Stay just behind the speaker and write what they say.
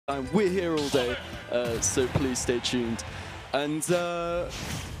time. We're here all day, so please stay tuned. And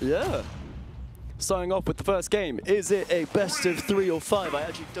yeah, starting off with the first game. Is it a best of 3 or 5? I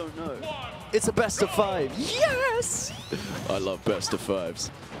actually don't know. It's a best of 5. Yes! I love best of 5s.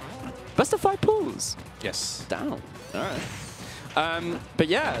 Best of 5 pools. Yes. Down. All right. But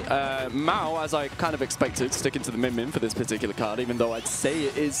yeah, Mao, as I kind of expected, sticking to the Min for this particular card, even though I'd say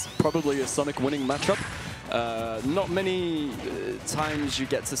it is probably a Sonic winning matchup. Not many times you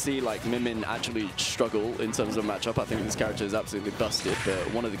get to see like Min actually struggle in terms of matchup. I think this character is absolutely busted, but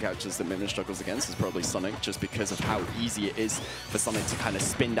one of the characters that Min struggles against is probably Sonic, just because of how easy it is for Sonic to kind of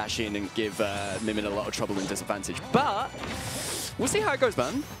spin dash in and give Min a lot of trouble and disadvantage. But we'll see how it goes,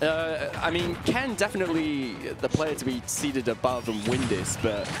 man. I mean, Ken definitely the player to be seated above and win this,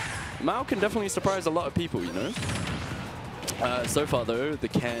 but Mao can definitely surprise a lot of people, you know? So far, though, the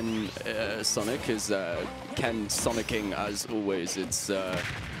Ken Sonic is Ken Sonicking as always. It's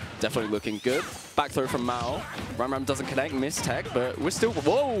definitely looking good. Back throw from Mao. Ram doesn't connect, miss tech, but we're still.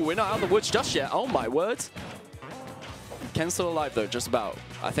 Whoa, we're not out of the woods just yet. Oh my word. Ken's still alive though, just about.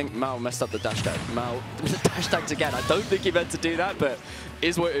 I think Mao messed up the dash tag. Mao dash tagged again. I don't think he meant to do that, but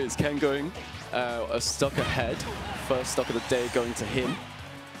is what it is. Ken going a stock ahead. First stock of the day going to him.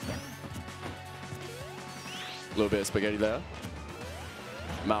 A little bit of spaghetti there.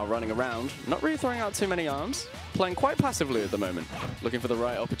 Mao running around, not really throwing out too many arms, playing quite passively at the moment, looking for the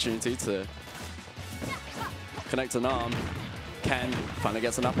right opportunity to connect an arm. Ken finally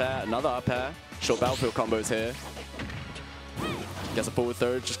gets an up air, another up air. Short battlefield combos here. Gets a forward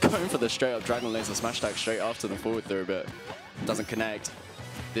throw, just going for the straight up Dragon Laser smash tag straight after the forward throw, but doesn't connect.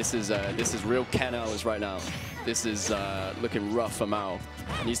 This is real Ken hours right now. This is looking rough for Mao.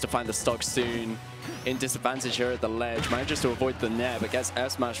 Needs to find the stock soon. In disadvantage here at the ledge. Manages to avoid the nair, but gets air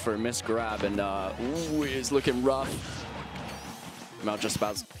smash for a missed grab, and ooh, it's looking rough. Mao just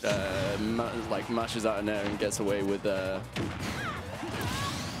about like mashes out an air and gets away with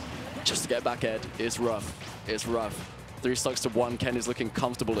just to get back head. It's rough. It's rough. 3 stocks to 1. Ken is looking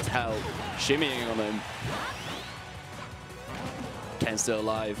comfortable as hell, shimmying on him. Ken's still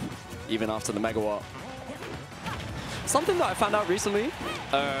alive, even after the megawatt. Something that I found out recently,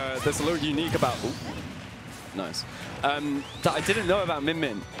 that's a little unique about, ooh, nice, that I didn't know about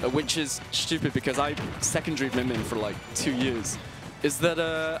Min, which is stupid because I secondaried Min for like 2 years, is that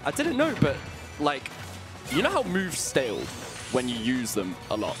I didn't know, but like, you know how moves stale when you use them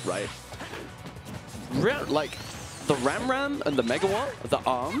a lot, right? Like, the Ram and the Megawatt, the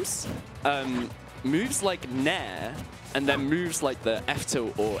arms, moves like Nair, and then moves like the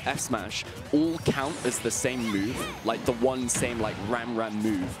F-tilt or F-smash all count as the same move, like the one same like Ram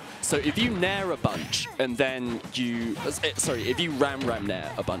move. So if you Nair a bunch and then you, sorry, if you Ram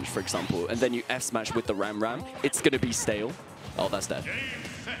Nair a bunch, for example, and then you F-smash with the Ram, it's gonna be stale. Oh, that's dead.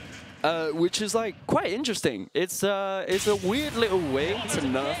 Which is like quite interesting. It's a weird little way to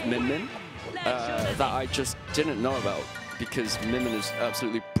nerf Min that I just didn't know about, because Min is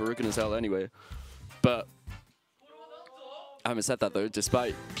absolutely broken as hell anyway. But I haven't said that though,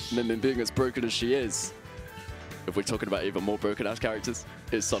 despite Min being as broken as she is. If we're talking about even more broken ass characters,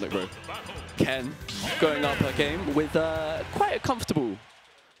 it's Sonic, bro. Ken going up her game with quite a comfortable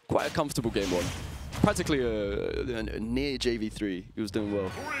game one. Practically a near JV3. He was doing well.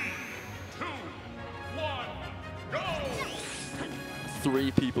 3, 2, 1, go!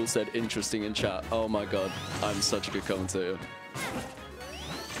 3 people said interesting in chat. Oh my god, I'm such a good commentator.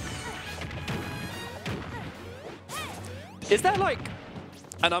 Is there like,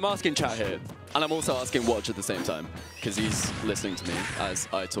 and I'm asking chat here, and I'm also asking Watch at the same time, because he's listening to me as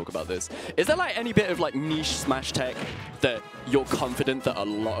I talk about this. Is there like any bit of like niche smash tech that you're confident that a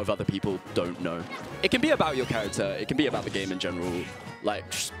lot of other people don't know? It can be about your character, it can be about the game in general, like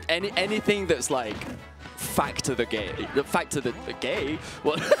anything that's like fact to the gay, fact to the gay?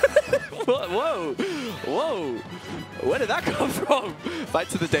 What? Whoa, whoa, where did that come from?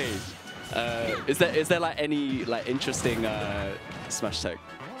 Fact to the day. Is there like any like interesting smash tech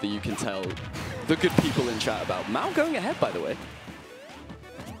that you can tell the good people in chat about? Mao going ahead, by the way.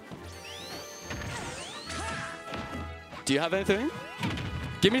 Do you have anything?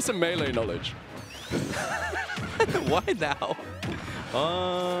 Give me some melee knowledge. Why now?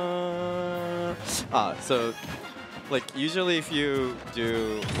 So like usually if you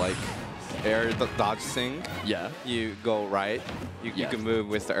do like air dodge thing, yeah, you go right. You can move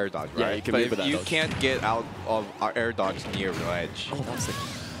with the air dodge, right? Yeah, you can but move with that you dodge. can't get out of our air dodge near the ledge. Oh, that's it.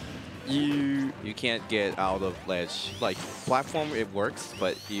 You can't get out of ledge. Like platform, it works,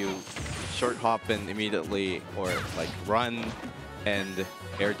 but you short hop and immediately, or like run and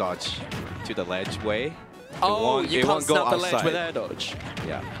air dodge to the ledge way. Oh, you can't go snap the ledge outside. with air dodge.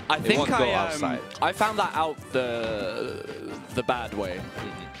 Yeah. I think won't go outside. I found that out the bad way.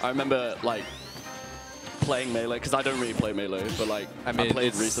 I remember like playing Melee, because I don't really play Melee, but like I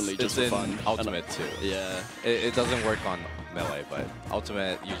played recently just for fun. Ultimate too. Yeah. It doesn't work on Melee, but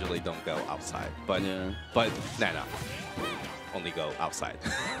Ultimate usually don't go outside. But Yeah. but no. Only go outside.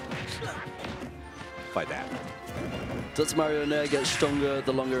 By that. Does Mario Nair get stronger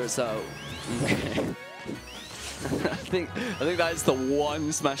the longer it's out? Okay. I think that's the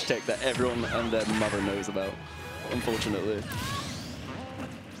one Smash tech that everyone and their mother knows about, unfortunately.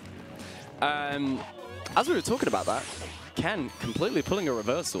 As we were talking about that, Ken completely pulling a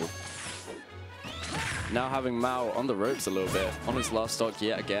reversal. Now having Mao on the ropes a little bit, on his last stock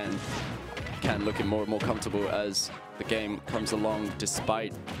yet again. Ken looking more and more comfortable as the game comes along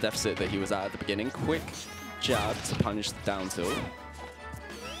despite the deficit that he was at the beginning. Quick jab to punish the down tilt.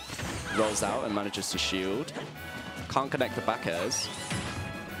 Rolls out and manages to shield. Can't connect the back airs.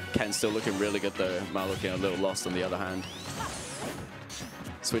 Ken still looking really good though. Mao looking a little lost on the other hand.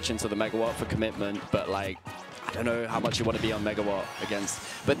 Switching to the Megawatt for commitment, but like, I don't know how much you want to be on Megawatt against.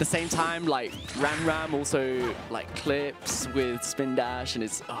 But at the same time, like, Ram also like clips with spin dash, and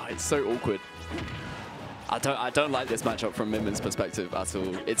it's so awkward. I don't like this matchup from Minmin's perspective at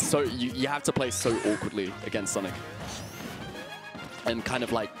all. It's so you have to play so awkwardly against Sonic, and kind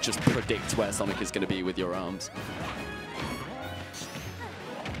of like just predict where Sonic is going to be with your arms.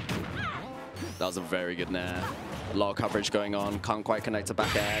 That was a very good nair. A lot of coverage going on. Can't quite connect to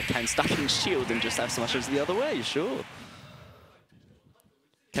back air. Ken stacking shield and just F smashes the other way. Sure.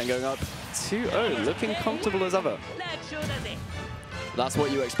 Ken going up 2-0, looking comfortable as ever. That's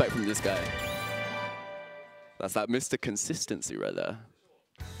what you expect from this guy. That's that Mr. Consistency right there.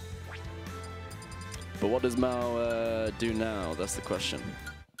 But what does Mao do now? That's the question.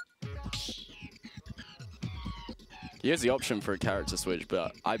 He has the option for a character switch,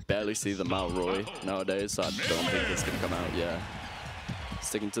 but I barely see the Mao Roy nowadays, so I don't think it's going to come out, yeah.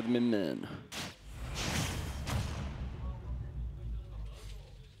 Sticking to the Min-Min.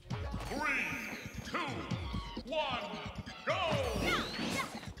 3, 2, 1, go!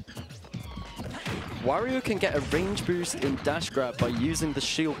 Wario can get a range boost in dash grab by using the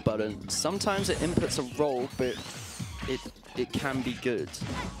shield button. Sometimes it inputs a roll, but it can be good.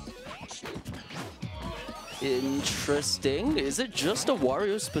 Interesting. Is it just a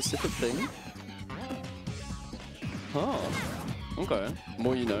Wario specific thing? Oh, okay.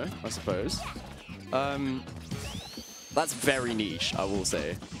 More you know, I suppose. That's very niche, I will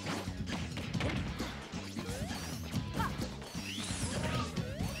say.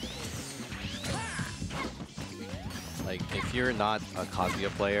 Like, if you're not a Kazuya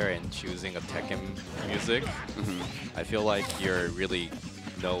player and choosing a Tekken music, I feel like you're really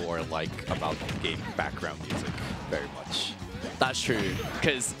know or like about game background music very much. That's true,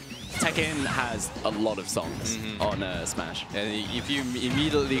 because Tekken has a lot of songs on Smash. And if you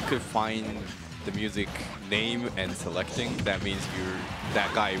immediately could find the music name and selecting, that means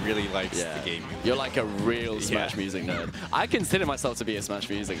that guy really likes the game music. You're like a real Smash music nerd. I consider myself to be a Smash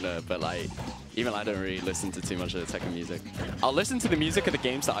music nerd, but like, even I don't really listen to too much of the Tekken music. I'll listen to the music of the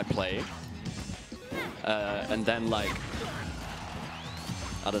games that I play, and then like,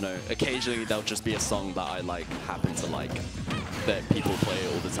 I don't know, occasionally there'll just be a song that I like, happen to like, that people play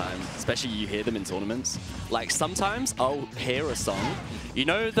all the time, especially you hear them in tournaments. Like sometimes I'll hear a song, you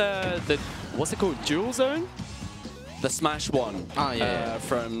know the what's it called, Dual Zone? The Smash one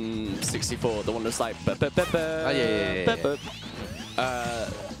from 64, the one that's like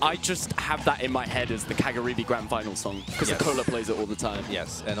I just have that in my head as the Kagaribi Grand Final song, because the Cola plays it all the time.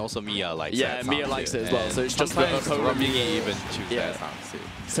 Yes, and also Mia likes it. Yeah, Mia likes it as well, so it's just the Rami even choose that song too.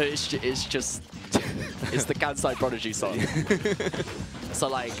 So it's just, it's the Kansai Prodigy song. So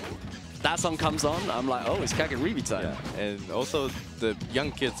like, that song comes on, I'm like, oh, it's Kagaribi time. Yeah. And also, the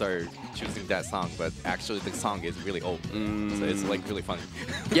young kids are choosing that song, but actually the song is really old. So it's like really funny.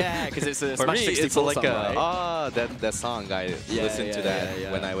 Yeah, because it's a For Smash me, 64 it's like song, right? that song, I listened to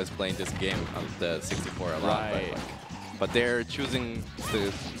that when I was playing this game on the 64 a lot. Right. But they're choosing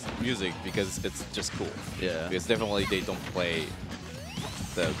the music because it's just cool. Yeah. Because definitely they don't play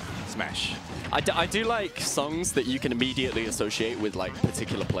the Smash. I do like songs that you can immediately associate with like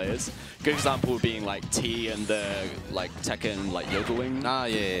particular players. Good example being like T and the like Tekken like yodeling song.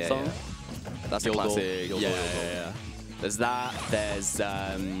 Yeah. That's Yodel, a classic. yodel, Yeah. There's that. There's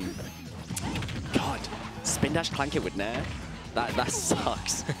God, spin dash clank it with Nair. That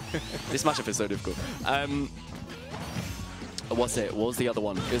sucks. This matchup is so difficult. what's it? What was the other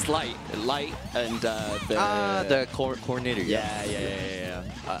one? It's Light, and the coordinator. Yeah.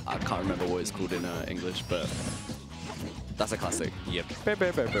 I can't remember what it's called in English, but that's a classic. Yep.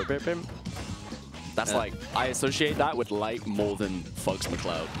 That's like, I associate that with Light more than Fox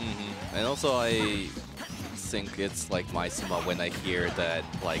McCloud. And also I think it's like my Suma when I hear that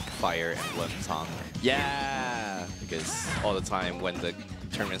like Fire Emblem song. Yeah. Because all the time when the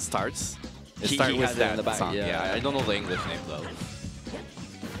tournament starts, it He starts has with it that in the back, song. yeah. I don't know the English name though.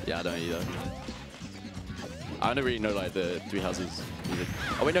 Yeah, I don't either. I don't really know like the Three Houses music.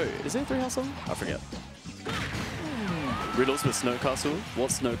 Oh wait, no, is it a Three House song? I forget. Riddles with Snow Castle?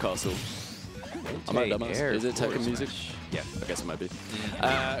 What's Snow Castle? I might dumbass. Is it Tekken music? Yeah, I guess it might be.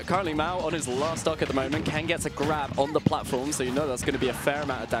 Currently, Mao on his last stock at the moment. Ken gets a grab on the platform, so you know that's going to be a fair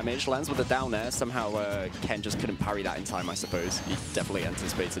amount of damage. Lands with a down air. Somehow, Ken just couldn't parry that in time, I suppose. He definitely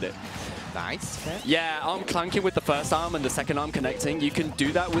anticipated it. Nice. Yeah, arm clanking with the first arm and the second arm connecting. You can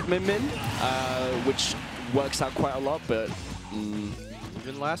do that with Min Min, which works out quite a lot, but...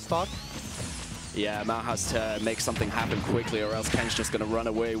 Even last stock? Yeah, Mao has to make something happen quickly or else Ken's just going to run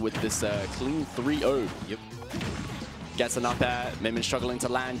away with this clean 3-0. Yep. Gets an up air, Min Min struggling to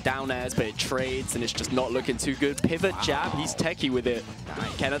land down airs, but it trades and it's just not looking too good. Pivot jab, he's techie with it.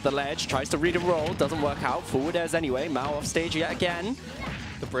 Nice. Ken at the ledge, tries to read a roll, doesn't work out. Forward airs anyway, Mao off stage yet again.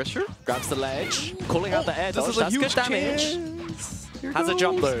 The pressure? Grabs the ledge, calling out the air dodge, that's good damage. Has a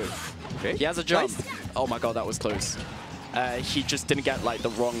jump though. Okay. He has a jump. Nice. Oh my god, that was close. He just didn't get like the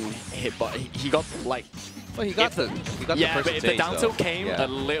wrong hit, but he got like... Well, he got the Yeah, first but if the stage, down tilt though. came Yeah. a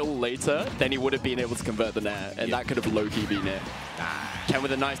little later, then he would have been able to convert the nair, and that could have low-key been it. Ken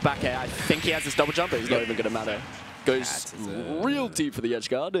with a nice back air. I think he has his double jump, but he's not even going to matter. Goes real deep for the edge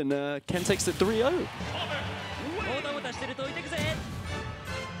guard, and Ken takes it 3-0.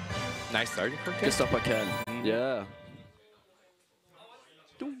 Nice starting for Ken. Good stuff by Ken. Yeah.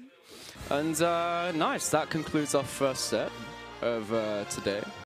 And nice, that concludes our first set of today.